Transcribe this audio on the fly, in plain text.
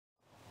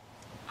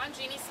I'm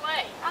Jeannie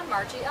Slay. I'm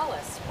Margie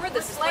Ellis. We're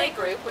the Slay Slay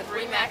Group with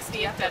RE/MAX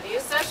DFW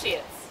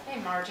Associates.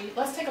 Hey Margie,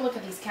 let's take a look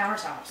at these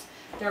countertops.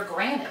 They're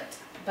granite,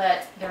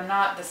 but they're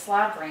not the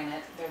slab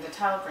granite, they're the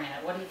tile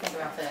granite. What do you think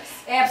about this?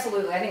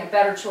 Absolutely. I think a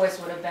better choice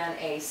would have been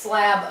a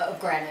slab of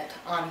granite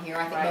on here.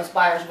 I think Right. most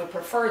buyers would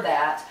prefer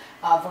that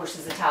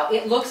versus a tile.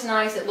 It looks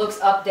nice, it looks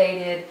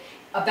updated.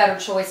 A better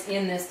choice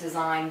in this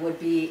design would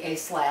be a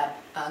slab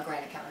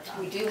granite countertop.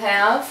 We do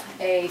have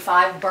a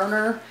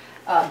 5-burner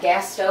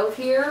gas stove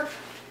here.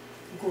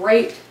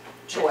 Great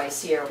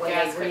choice here when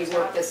Gas they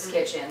stove. rework this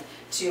kitchen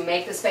to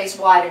make the space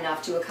wide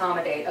enough to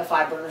accommodate a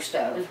 5-burner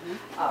stove.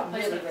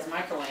 Really good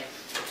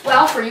microwave.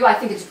 Well, for you, I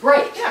think it's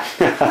great. Yeah.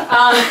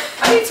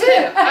 I do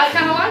too. I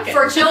kind of like it.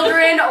 For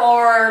children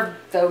or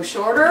those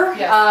shorter,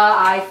 Yes.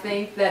 I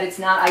think that it's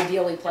not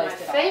ideally My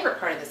placed at all. favorite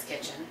part of this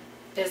kitchen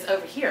is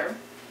over here,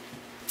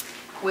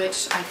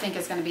 which I think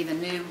is going to be the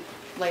new,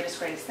 latest,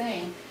 greatest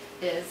thing,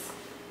 is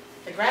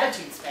the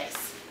gratitude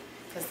space.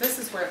 Because this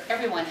is where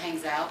everyone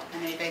hangs out,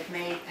 and they've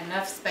made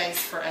enough space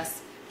for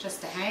us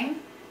just to hang.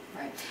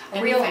 Right.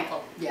 And be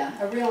thankful.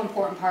 Yeah, a real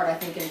important part I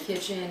think in a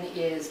kitchen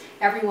is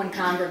everyone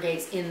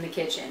congregates in the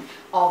kitchen.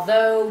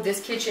 Although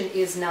this kitchen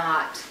is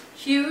not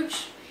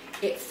huge,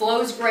 it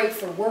flows great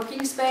for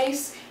working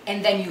space,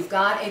 and then you've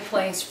got a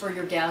place for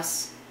your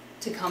guests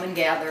to come and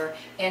gather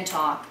and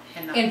talk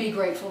and be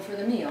grateful for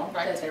the meal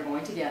that they're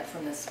going to get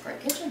from this great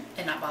kitchen.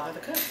 And not bother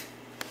the cook.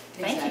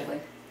 Exactly. Thank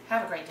you.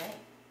 Have a great day.